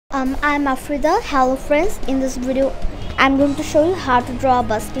I'm Afrida. Hello friends, in this video I'm going to show you how to draw a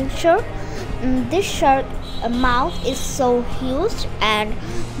basking shark. This shark mouth is so huge, and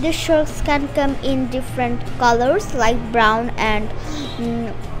these sharks can come in different colors like brown and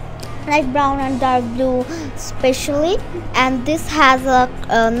dark blue especially, and this has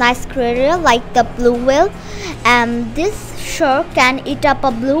a nice criteria like the blue whale, and this shark can eat up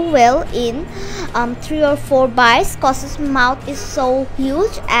a blue whale in 3 or 4 bites cause its mouth is so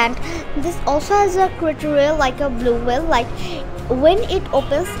huge. And this also has a criteria like a blue whale, like when it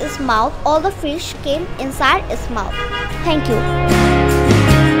opens its mouth all the fish came inside its mouth. Thank you.